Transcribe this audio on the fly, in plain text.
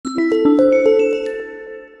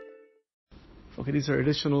Okay, these are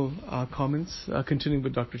additional comments. Continuing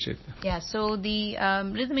with Dr. Chetna. Yeah, so the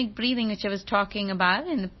rhythmic breathing, which I was talking about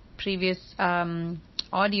in the previous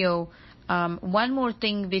audio, one more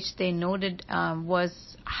thing which they noted was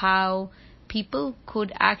how people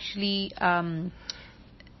could actually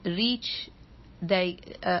reach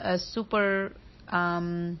a super,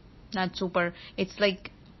 not super, it's like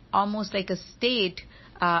almost like a state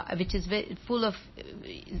which is full of,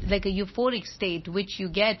 like a euphoric state, which you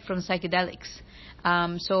get from psychedelics.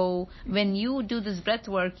 So when you do this breath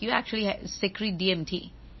work, you actually secrete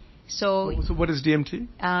DMT. So what is DMT?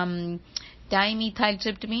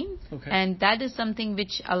 Dimethyltryptamine. Okay. And that is something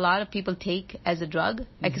which a lot of people take as a drug,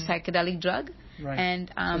 like a psychedelic drug. Right. And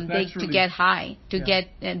to get high, to get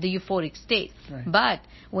the euphoric state. Right. But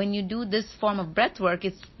when you do this form of breath work,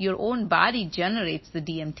 it's your own body generates the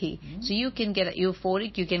DMT. Mm-hmm. So you can get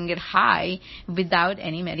euphoric, you can get high without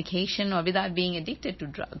any medication or without being addicted to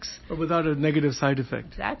drugs. Or without a negative side effect.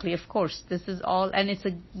 Exactly, of course. This is all, and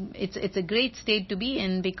it's a great state to be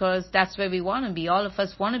in, because that's where we want to be. All of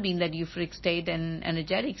us want to be in that euphoric state and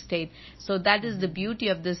energetic state. So that is the beauty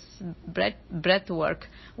of this breath work,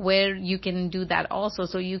 where you can do that also.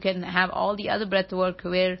 So you can have all the other breath work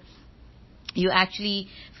where you actually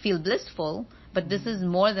feel blissful, but this is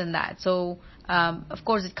more than that. So of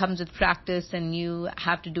course it comes with practice, and you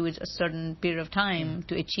have to do it a certain period of time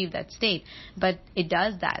to achieve that state, but it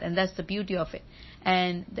does that, and that's the beauty of it.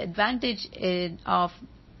 And the advantage of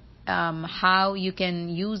how you can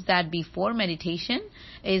use that before meditation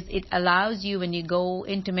is it allows you, when you go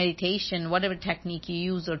into meditation, whatever technique you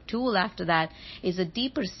use or tool after that, is a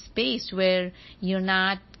deeper space where you're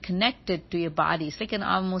not connected to your body. It's like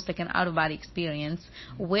almost like an out-of-body experience,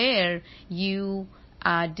 where you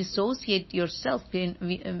dissociate yourself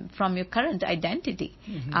from your current identity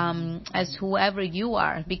as whoever you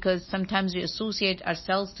are, because sometimes we associate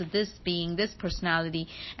ourselves to this being, this personality,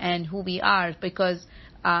 and who we are, because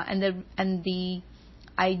and the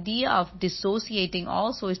idea of dissociating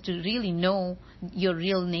also is to really know your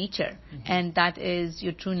real nature, and that is,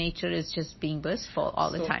 your true nature is just being blissful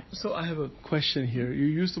all the time. So I have a question here. You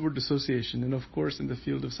use the word dissociation, and of course in the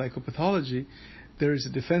field of psychopathology there is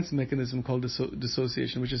a defense mechanism called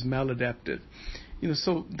dissociation, which is maladaptive.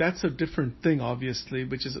 So that's a different thing, obviously,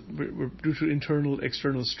 which is due to internal,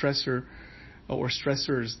 external stressor or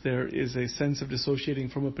stressors. There is a sense of dissociating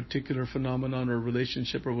from a particular phenomenon or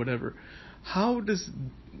relationship or whatever. How does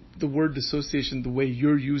the word dissociation, the way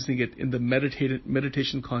you're using it in the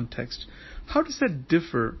meditation context, how does that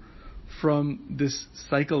differ from this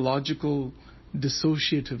psychological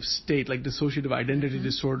dissociative state, like dissociative identity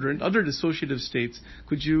disorder and other dissociative states?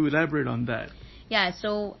 Could you elaborate on that? Yeah,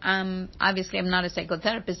 so obviously I'm not a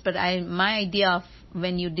psychotherapist, but my idea of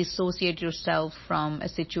when you dissociate yourself from a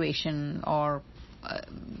situation or,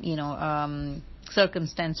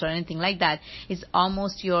 circumstance or anything like that, is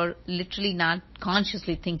almost you're literally not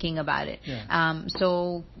consciously thinking about it. Yeah.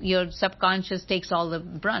 So your subconscious takes all the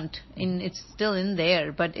brunt. It's still in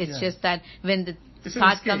there, but it's just that when the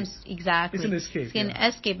thought comes, exactly. It's an escape. It's an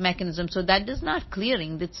escape mechanism. So that is not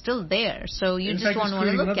clearing. It's still there. So you just don't want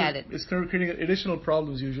to look at it. It's creating additional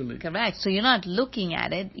problems usually. Correct. So you're not looking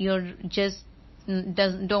at it. You're just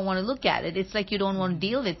don't want to look at it. It's like you don't want to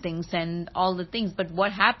deal with things and all the things. But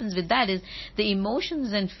what happens with that is the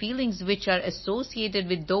emotions and feelings which are associated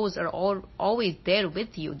with those are always there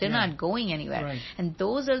with you. They're not going anywhere. Right. And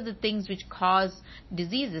those are the things which cause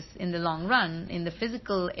diseases in the long run in the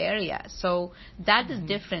physical area. So that is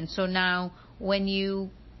different. So now when you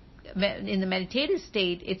in the meditative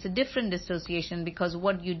state, it's a different dissociation, because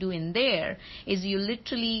what you do in there is you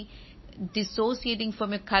literally dissociating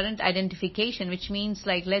from your current identification, which means,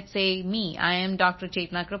 like, let's say me, I am Dr.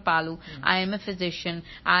 Chetna Kripalu, I am a physician,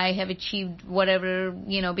 I have achieved whatever,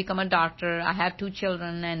 become a doctor, I have 2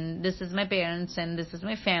 children, and this is my parents, and this is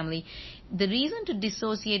my family. The reason to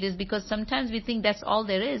dissociate is because sometimes we think that's all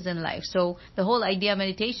there is in life. So the whole idea of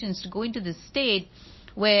meditation is to go into this state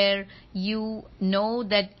where you know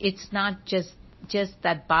that it's not just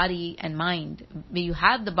that body and mind. You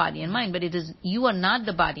have the body and mind, but you are not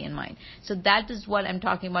the body and mind. So that is what I'm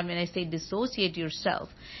talking about when I say dissociate yourself.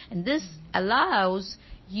 And this allows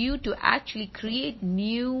you to actually create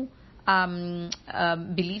new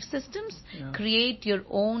belief systems, create your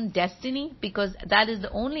own destiny, because that is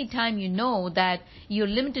the only time you know that your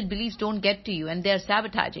limited beliefs don't get to you and they're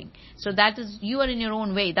sabotaging. So that is, you are in your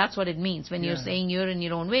own way. That's what it means when you're saying you're in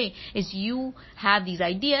your own way, is you have these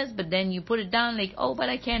ideas, but then you put it down like, oh, but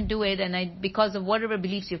I can't do it, and because of whatever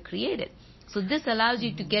beliefs you've created. So this allows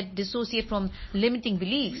you to dissociate from limiting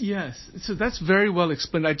beliefs. Yes, so that's very well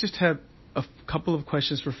explained. I just have a couple of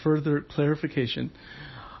questions for further clarification.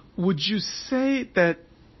 would you say that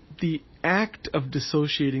the act of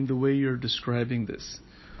dissociating the way you're describing this,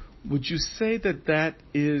 would you say that that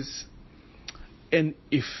is an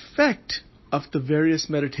effect of the various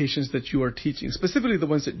meditations that you are teaching, specifically the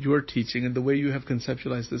ones that you're teaching and the way you have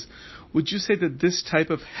conceptualized this? Would you say that this type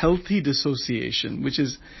of healthy dissociation, which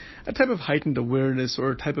is a type of heightened awareness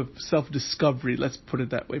or a type of self-discovery, let's put it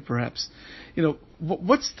that way perhaps,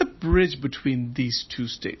 what's the bridge between these two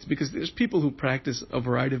states? Because there's people who practice a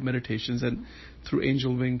variety of meditations, and through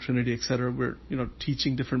Angel Wing, Trinity, etc., we're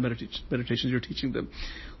teaching different meditations, you're teaching them.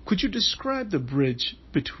 Could you describe the bridge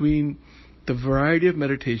between the variety of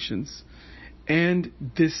meditations and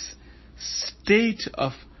this state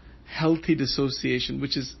of healthy dissociation,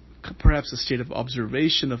 which is perhaps a state of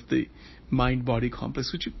observation of the mind-body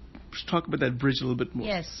complex? Could you talk about that bridge a little bit more?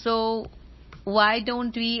 Yes. So why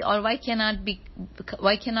don't we, or why cannot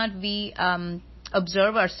we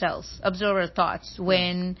observe ourselves, observe our thoughts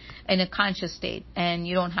when in a conscious state? And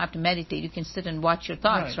you don't have to meditate. You can sit and watch your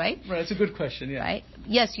thoughts, right? Right. It's a good question, yeah. Right?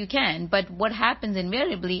 Yes, you can. But what happens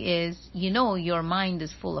invariably is, your mind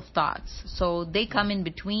is full of thoughts. So they come in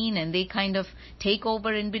between and they kind of take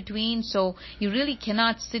over in between. So you really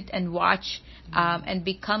cannot sit and watch and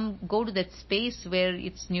go to that space where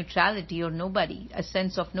it's neutrality or nobody, a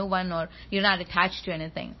sense of no one, or you're not attached to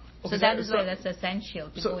anything. Okay, so that is why that's essential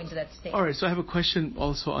to go into that state. All right, so I have a question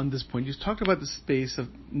also on this point. You talked about the space of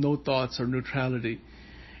no thoughts or neutrality.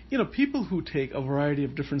 People who take a variety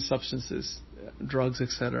of different substances, drugs,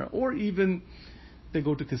 etc., or even they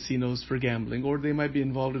go to casinos for gambling, or they might be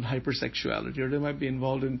involved in hypersexuality, or they might be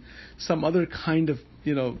involved in some other kind of,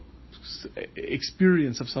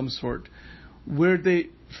 experience of some sort, where they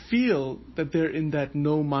feel that they're in that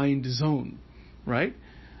no-mind zone, right?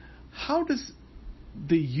 How does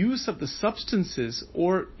the use of the substances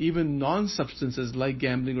or even non-substances like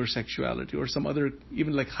gambling or sexuality or some other,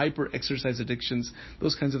 even like hyper-exercise addictions,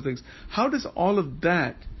 those kinds of things, how does all of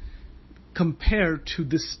that compare to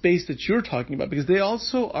this space that you're talking about? Because they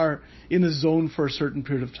also are in a zone for a certain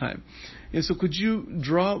period of time. And so could you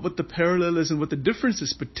draw what the parallel is and what the difference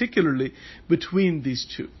is particularly between these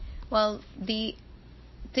two? Well, the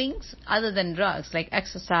things other than drugs, like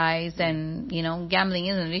exercise and, gambling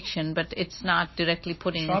is an addiction, but it's not directly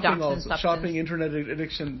putting substance. Shopping, internet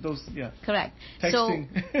addiction, those, yeah. Correct. Texting.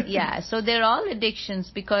 So, so they're all addictions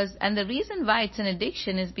and the reason why it's an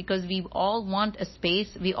addiction is because we all want a space,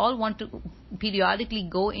 we all want to periodically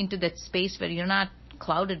go into that space where you're not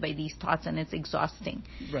clouded by these thoughts and it's exhausting.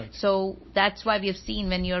 Right. So that's why we have seen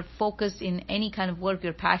when you're focused in any kind of work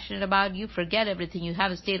you're passionate about, you forget everything. You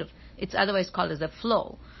have a state of, it's otherwise called as a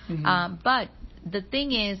flow. Mm-hmm. But the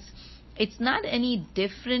thing is, it's not any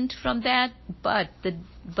different from that, but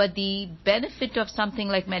the benefit of something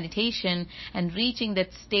like meditation and reaching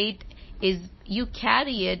that state is you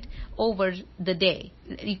carry it over the day.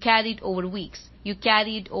 You carry it over weeks. You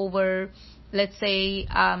carry it over, let's say,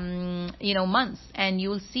 months, and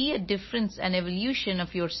you'll see a difference and evolution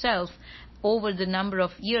of yourself over the number of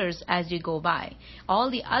years as you go by. All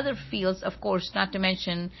the other fields, of course, not to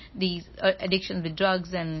mention these addictions with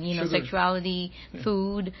drugs and, sexuality,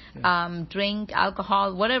 food, drink,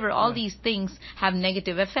 alcohol, whatever, all these things have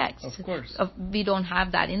negative effects. Of course. We don't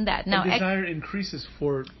have that in that. Now, desire increases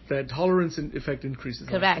for that, tolerance and effect increases.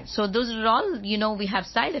 Correct. Also. So those are all, we have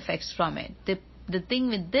side effects from it. The thing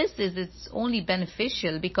with this is it's only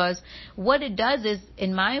beneficial because what it does is,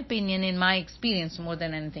 in my opinion, in my experience more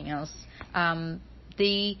than anything else,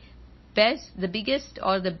 the biggest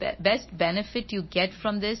or the best benefit you get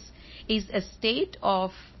from this is a state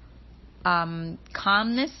of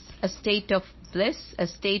calmness, a state of bliss, a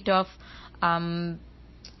state of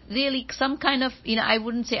really some kind of, I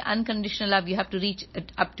wouldn't say unconditional love. You have to reach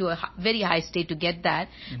up to a very high state to get that.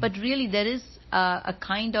 Mm-hmm. But really there is a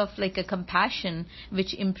kind of like a compassion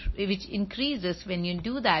which increases when you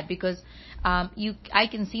do that, because I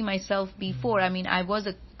can see myself before. I mean, I was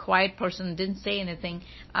a quiet person, didn't say anything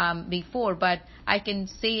before, but I can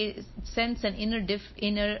sense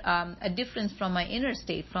an a difference from my inner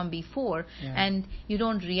state from before, and you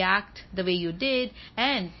don't react the way you did.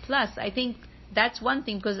 And plus, I think that's one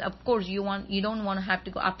thing, because of course you don't want to have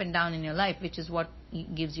to go up and down in your life, which is what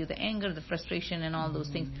gives you the anger, the frustration, and all those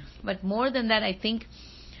things. But more than that, I think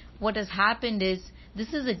what has happened is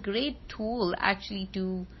this is a great tool actually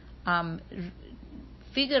to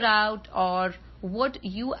figure out or what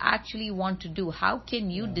you actually want to do. How can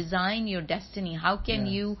you design your destiny? How can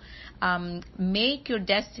you make your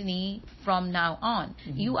destiny from now on?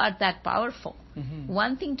 Mm-hmm. You are that powerful. Mm-hmm.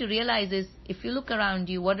 One thing to realize is if you look around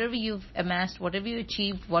you, whatever you've amassed, whatever you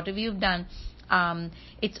achieved, whatever you've done,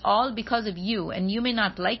 it's all because of you, and you may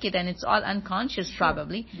not like it, and it's all unconscious. Sure.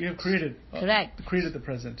 Probably. We have created. Correct. Created the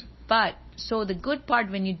present. But so the good part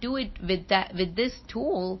when you do it with this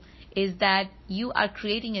tool is that you are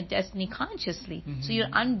creating a destiny consciously. Mm-hmm. So you're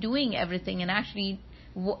undoing everything and actually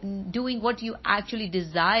doing what you actually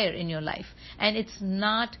desire in your life. And it's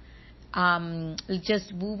not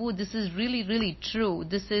just woo-woo. This is really, really true.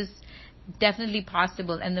 This is definitely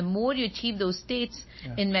possible. And the more you achieve those states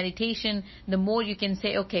in meditation, the more you can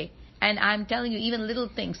say, okay, and I'm telling you, even little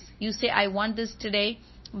things. You say, I want this today.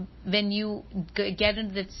 When you get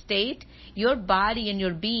into that state, your body and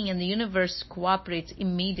your being and the universe cooperates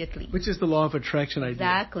immediately. Which is the law of attraction idea.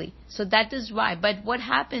 Exactly. So that is why. But what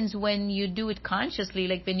happens when you do it consciously,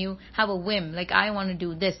 like when you have a whim, like I want to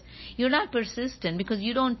do this, you're not persistent because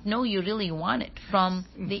you don't know you really want it from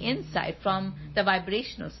the inside, from the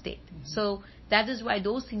vibrational state. So that is why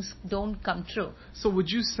those things don't come true. So would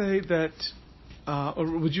you say that,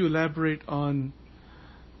 or would you elaborate on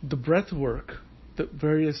the breath work, the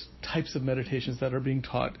various types of meditations that are being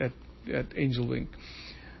taught at Angel Wing,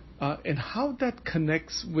 and how that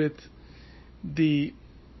connects with the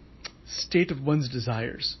state of one's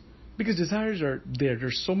desires? Because desires are there.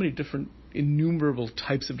 There's so many different, innumerable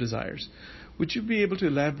types of desires. Would you be able to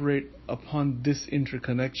elaborate upon this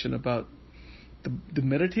interconnection about the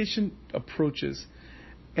meditation approaches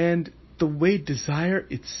and the way desire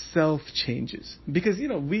itself changes? Because,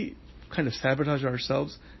 we kind of sabotage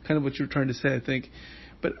ourselves, kind of what you're trying to say, I think.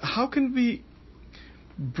 But how can we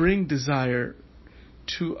bring desire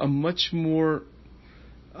to a much more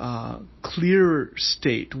clearer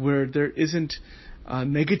state where there isn't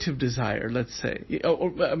negative desire, let's say?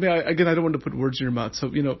 Again, I don't want to put words in your mouth. So,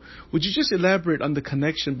 would you just elaborate on the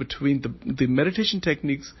connection between the meditation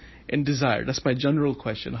techniques and desire? That's my general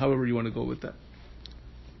question, however you want to go with that.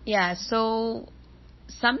 Yeah, so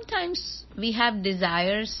sometimes we have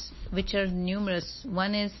desires which are numerous.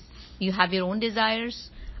 One is you have your own desires.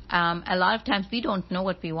 A lot of times we don't know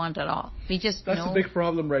what we want at all. We just That's a big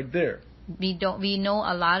problem right there. We know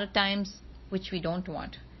a lot of times which we don't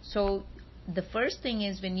want. So the first thing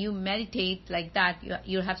is when you meditate like that,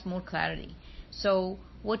 you have more clarity. So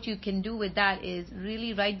what you can do with that is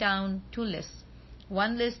really write down 2 lists.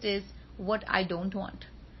 One list is what I don't want.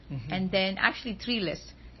 Mm-hmm. And then actually 3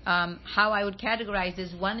 lists. How I would categorize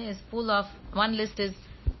is one list is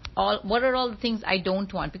what are all the things I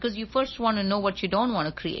don't want, because you first want to know what you don't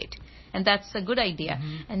want to create, and that's a good idea.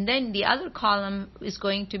 Mm-hmm. And then the other column is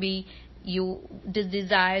going to be the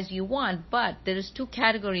desires you want, but there is 2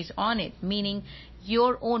 categories on it, meaning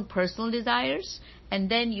your own personal desires and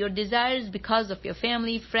then your desires because of your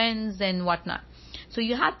family, friends, and whatnot. So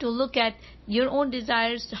you have to look at your own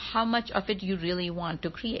desires, how much of it you really want to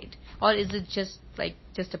create. Or is it just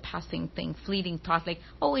a passing thing, fleeting thought, like,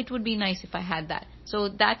 oh, it would be nice if I had that. So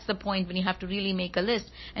that's the point when you have to really make a list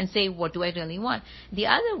and say, what do I really want? The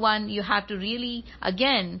other one, you have to really,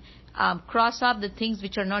 again, cross off the things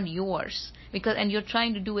which are not yours, and you're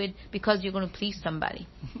trying to do it because you're going to please somebody.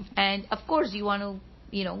 And of course you want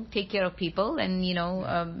to take care of people and,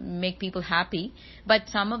 make people happy. But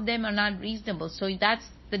some of them are not reasonable. So that's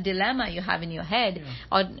the dilemma you have in your head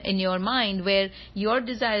or in your mind, where your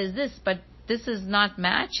desire is this, but this is not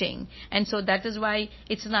matching. And so that is why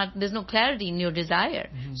there's no clarity in your desire.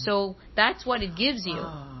 Mm-hmm. So that's what it gives you.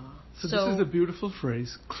 So this is a beautiful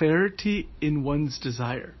phrase, clarity in one's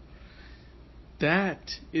desire. That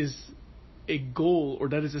is a goal, or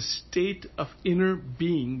that is a state of inner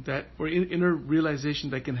being or inner realization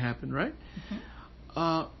that can happen, right?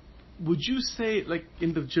 Mm-hmm. Would you say, like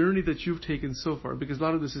in the journey that you've taken so far, because a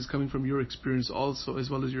lot of this is coming from your experience also, as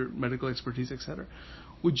well as your medical expertise, etc.,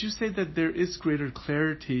 would you say that there is greater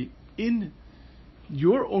clarity in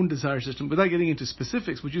your own desire system, without getting into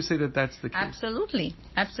specifics? Would you say that that's the case?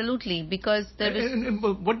 Absolutely, because there is... And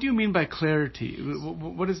what do you mean by clarity?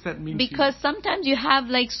 What does that mean? Because sometimes you have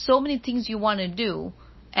so many things you want to do,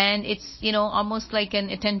 and it's, almost like an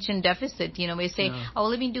attention deficit, where you say, oh,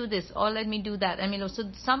 let me do this, or let me do that. So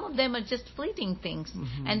some of them are just fleeting things,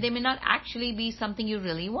 mm-hmm. and they may not actually be something you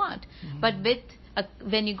really want. Mm-hmm. But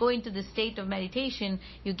when you go into the state of meditation,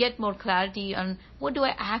 you get more clarity on what do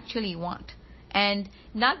I actually want. And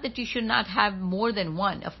not that you should not have more than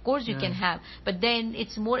one. Of course you can have, but then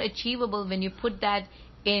it's more achievable when you put that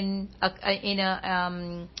in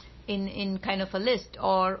kind of a list,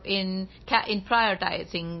 or in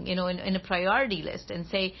prioritizing, in a priority list, and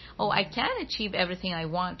say, oh, I can achieve everything I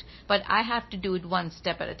want, but I have to do it one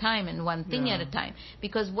step at a time and one thing at a time.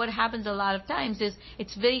 Because what happens a lot of times is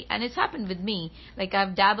and it's happened with me, like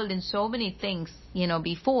I've dabbled in so many things,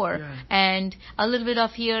 before, and a little bit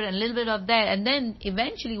of here and a little bit of there, and then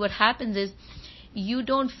eventually what happens is you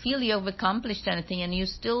don't feel you have accomplished anything, and you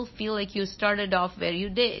still feel like you started off where you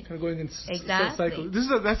did. Kind of going in Exactly.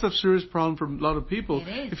 cycles. That's a serious problem for a lot of people. It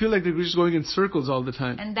is. They feel like they're just going in circles all the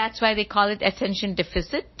time. And that's why they call it attention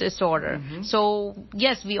deficit disorder. So,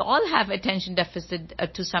 yes, we all have attention deficit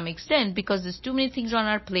to some extent, because there's too many things on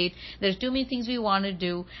our plate, there's too many things we want to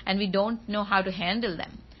do, and we don't know how to handle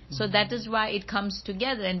them. So that is why it comes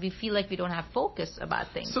together, and we feel like we don't have focus about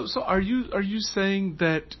things. So are you saying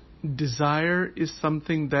that desire is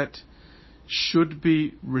something that should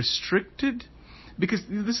be restricted? Because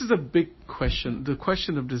this is a big question, the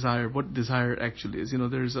question of desire, what desire actually is.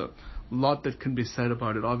 There's a lot that can be said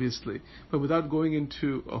about it, obviously. But without going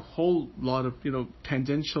into a whole lot of,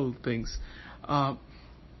 tangential things,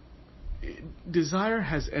 desire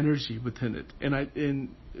has energy within it. And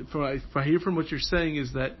if I hear from what you're saying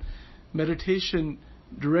is that meditation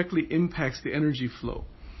directly impacts the energy flow,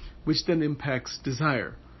 which then impacts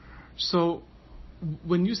desire. So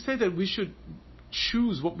when you say that we should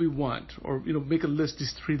choose what we want, or make a list,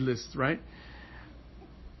 these 3 lists, right?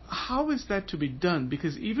 How is that to be done?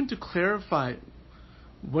 Because even to clarify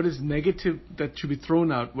what is negative that should be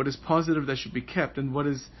thrown out, what is positive that should be kept, and what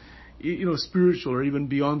is spiritual or even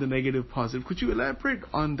beyond the negative positive, could you elaborate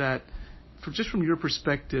on that? Just from your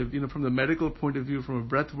perspective, from the medical point of view, from a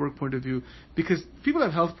breath work point of view, because people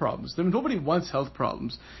have health problems. I mean, nobody wants health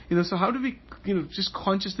problems. So how do we, just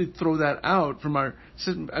consciously throw that out from our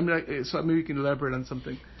system? So maybe you can elaborate on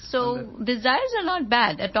something. So desires are not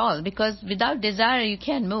bad at all, because without desire you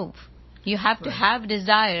can't move. You have to have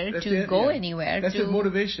desire to go anywhere. That's the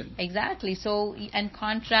motivation. Exactly. So, and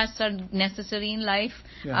contrasts are necessary in life.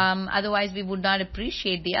 Yeah. Otherwise, we would not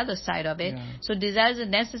appreciate the other side of it. Yeah. So, desires are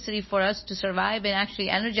necessary for us to survive and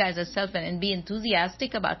actually energize ourselves and be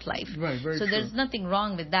enthusiastic about life. Right, very so, true. there's nothing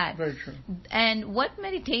wrong with that. Very true. And what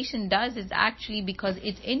meditation does is actually, because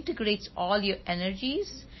it integrates all your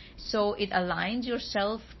energies, so it aligns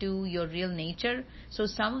yourself to your real nature. So,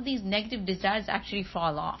 some of these negative desires actually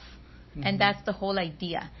fall off. And that's the whole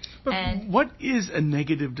idea. But what is a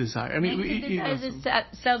negative desire? I mean, negative desire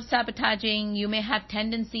is self-sabotaging. You may have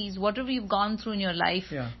tendencies, whatever you've gone through in your life,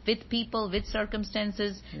 with people, with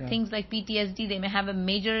circumstances, things like PTSD. They may have a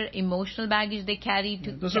major emotional baggage they carry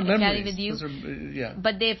carry with you.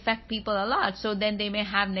 But they affect people a lot. So then they may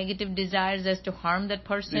have negative desires as to harm that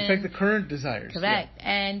person. They affect the current desires. Correct.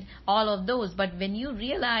 And all of those. But when you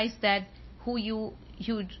realize that who you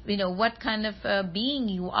what kind of being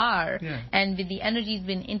you are, and with the energies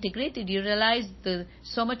being integrated, you realize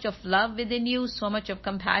so much of love within you, so much of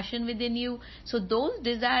compassion within you. So those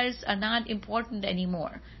desires are not important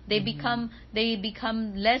anymore. They become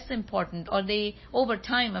less important, or they, over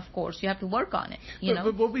time, of course, you have to work on it.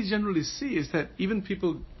 But what we generally see is that even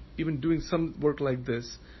people, even doing some work like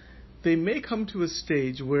this, they may come to a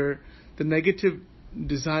stage where the negative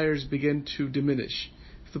desires begin to diminish,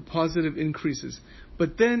 the positive increases.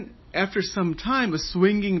 But then, after some time, a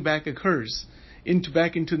swinging back occurs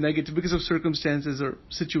back into negative because of circumstances or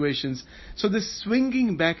situations. So this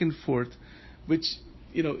swinging back and forth, which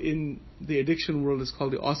in the addiction world is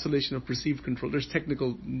called the oscillation of perceived control. There's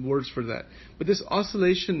technical words for that. But this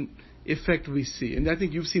oscillation effect we see, and I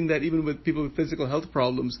think you've seen that even with people with physical health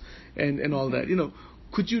problems and all that.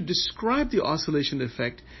 Could you describe the oscillation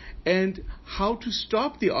effect and how to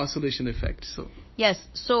stop the oscillation effect? Yes.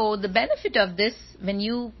 So the benefit of this, when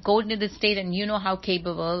you go into the state and you know how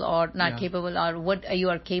capable or not capable, or what you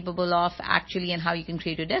are capable of actually, and how you can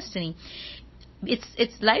create your destiny,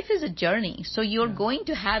 it's life is a journey. So you're going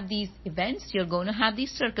to have these events, you're going to have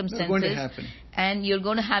these circumstances. They're going to happen. And you're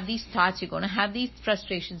going to have these thoughts, you're going to have these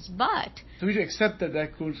frustrations, but... So we should accept that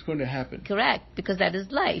is going to happen. Correct, because that is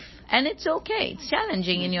life. And it's okay. It's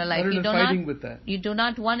challenging in your life. Better than fighting with that. You do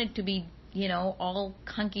not want it to be, all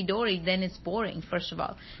hunky-dory, then it's boring, first of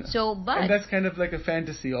all. And that's kind of like a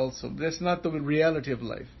fantasy also. That's not the reality of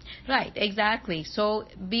life. Right, exactly. So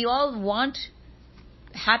we all want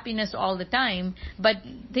happiness all the time, but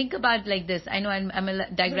think about it like this. I know I'm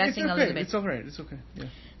digressing a little bit. It's all right. It's okay. Yeah.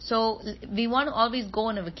 So we want to always go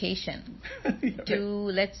on a vacation to,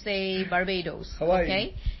 let's say, Barbados. Hawaii.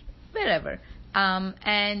 Okay? Wherever.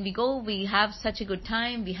 And we have such a good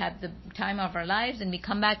time, we have the time of our lives, and we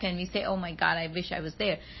come back and we say, oh my God, I wish I was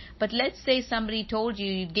there. But let's say somebody told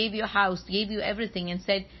you, gave you a house, gave you everything, and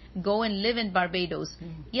said, go and live in Barbados.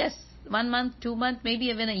 Yes, 1 month, 2 months, maybe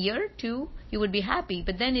even a year, 2, you would be happy.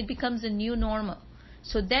 But then it becomes a new normal.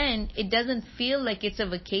 So then it doesn't feel like it's a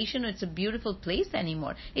vacation or it's a beautiful place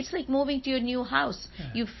anymore. It's like moving to your new house.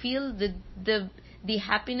 You feel the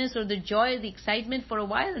happiness or the joy, the excitement for a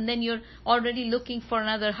while, and then you're already looking for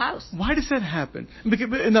another house. Why does that happen? Because,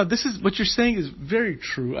 now, this is what you're saying is very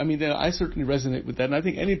true. I mean, I certainly resonate with that, and I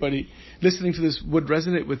think anybody listening to this would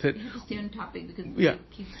resonate with it. You have to stay on topic because Yeah.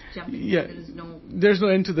 it keeps jumping. Yeah. There's no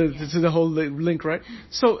end to the whole link, right?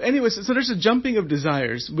 So, anyways, so there's a jumping of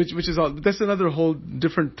desires, which is all. That's another whole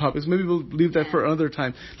different topic. So maybe we'll leave that for another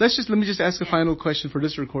time. Let me just ask a final question for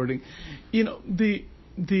this recording. You know,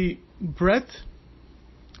 the breath,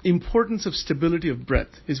 importance of stability of breath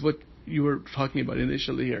is what you were talking about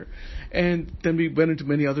initially here, and then we went into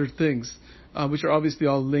many other things, which are obviously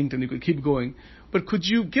all linked, and you could keep going. But could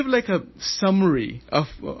you give like a summary of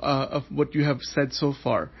what you have said so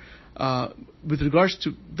far with regards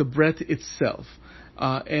to the breath itself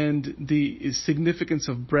and the significance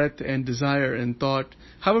of breath and desire and thought,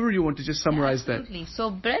 however you want to just summarize that? Absolutely. So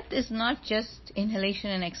breath is not just inhalation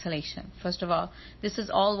and exhalation. First of all, this is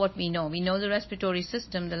all what we know. We know the respiratory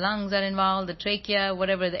system, the lungs are involved, the trachea,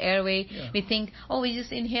 whatever, the airway. Yeah. We think, we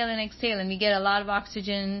just inhale and exhale and we get a lot of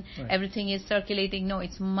oxygen, everything is circulating. No,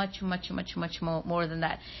 it's much, much, much, much more than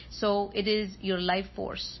that. So it is your life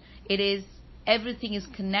force. Everything is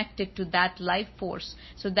connected to that life force.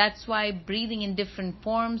 So that's why breathing in different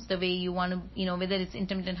forms, the way you want to, whether it's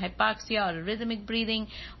intermittent hypoxia or rhythmic breathing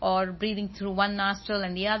or breathing through one nostril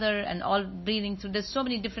and the other and all breathing through, there's so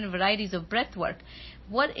many different varieties of breath work.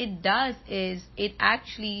 What it does is it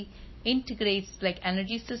actually integrates like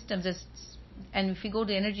energy systems. And if you go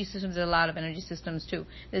to energy systems, there's a lot of energy systems too.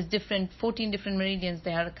 There's 14 different meridians.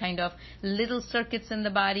 They are kind of little circuits in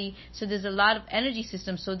the body. So there's a lot of energy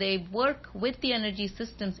systems. So they work with the energy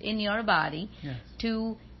systems in your body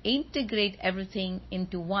to integrate everything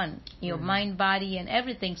into one, your mind, body, and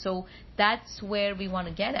everything. So that's where we want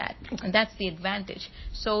to get at. And that's the advantage.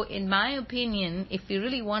 So in my opinion, if you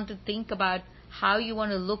really want to think about how you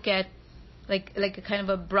want to look at like a kind of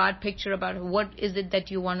a broad picture about what is it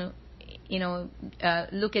that you want to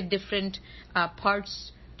look at different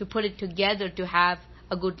parts to put it together to have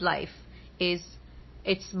a good life,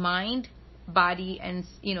 it's mind, body, and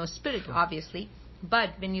spirit, obviously.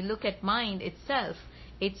 But when you look at mind itself,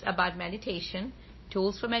 it's about meditation,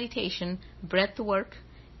 tools for meditation, breath work,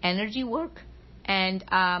 energy work, and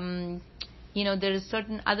there is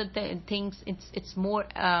certain other things. It's more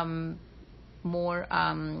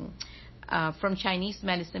from Chinese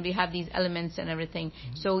medicine, we have these elements and everything.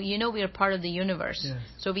 Mm-hmm. So we are part of the universe. Yes.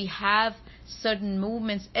 So we have certain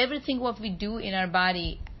movements. Everything what we do in our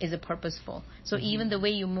body is purposeful. So even the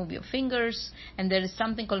way you move your fingers, and there is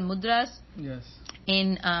something called mudras. Yes.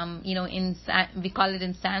 We call it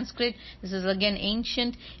in Sanskrit. This is again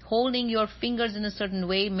ancient. Holding your fingers in a certain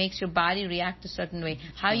way makes your body react a certain way.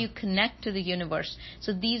 How you connect to the universe.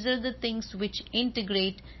 So these are the things which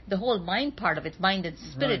integrate the whole mind part of it, mind and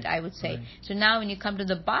spirit, I would say. Right. So now when you come to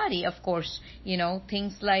the body, of course,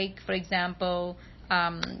 things like, for example,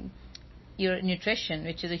 your nutrition,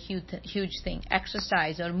 which is a huge thing,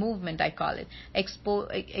 exercise or movement, I call it,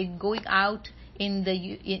 going out in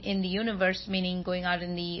the universe, meaning going out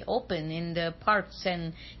in the open, in the parks,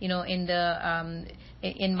 and in the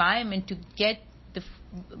environment to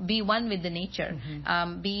be one with the nature,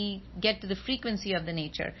 get to the frequency of the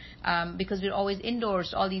nature, because we're always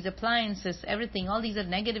indoors, all these appliances, everything, all these are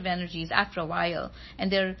negative energies after a while,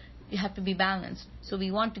 and you have to be balanced. So we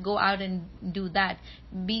want to go out and do that.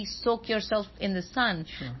 Soak yourself in the sun,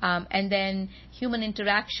 and then human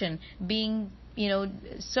interaction,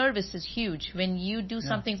 service is huge. When you do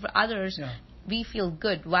something for others, we feel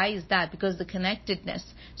good. Why is that? Because the connectedness.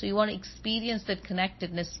 So you want to experience that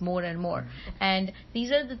connectedness more and more. And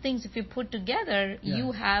these are the things, if you put together,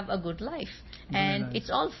 you have a good life. And nice. It's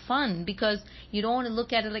all fun, because you don't want to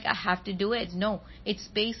look at it like I have to do it. No, it's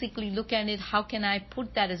basically look at it, how can I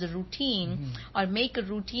put that as a routine or make a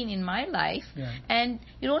routine in my life? And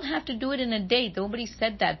you don't have to do it in a day. Nobody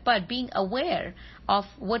said that. But being aware of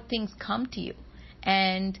what things come to you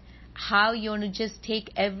and how you want to just take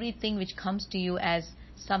everything which comes to you as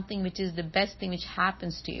something which is the best thing which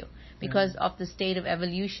happens to you because of the state of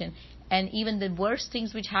evolution. And even the worst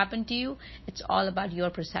things which happen to you, it's all about your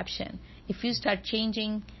perception. If you start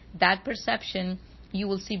changing that perception, you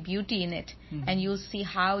will see beauty in it, and you'll see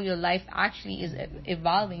how your life actually is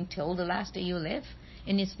evolving till the last day you live.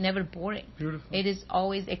 And it's never boring. Beautiful. It is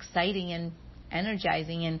always exciting and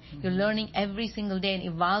energizing, and you're learning every single day and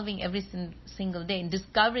evolving every single day and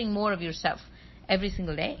discovering more of yourself every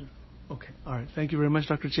single day. Okay. All right. Thank you very much,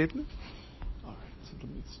 Dr. Chaitanya. All right. So let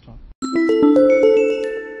me stop.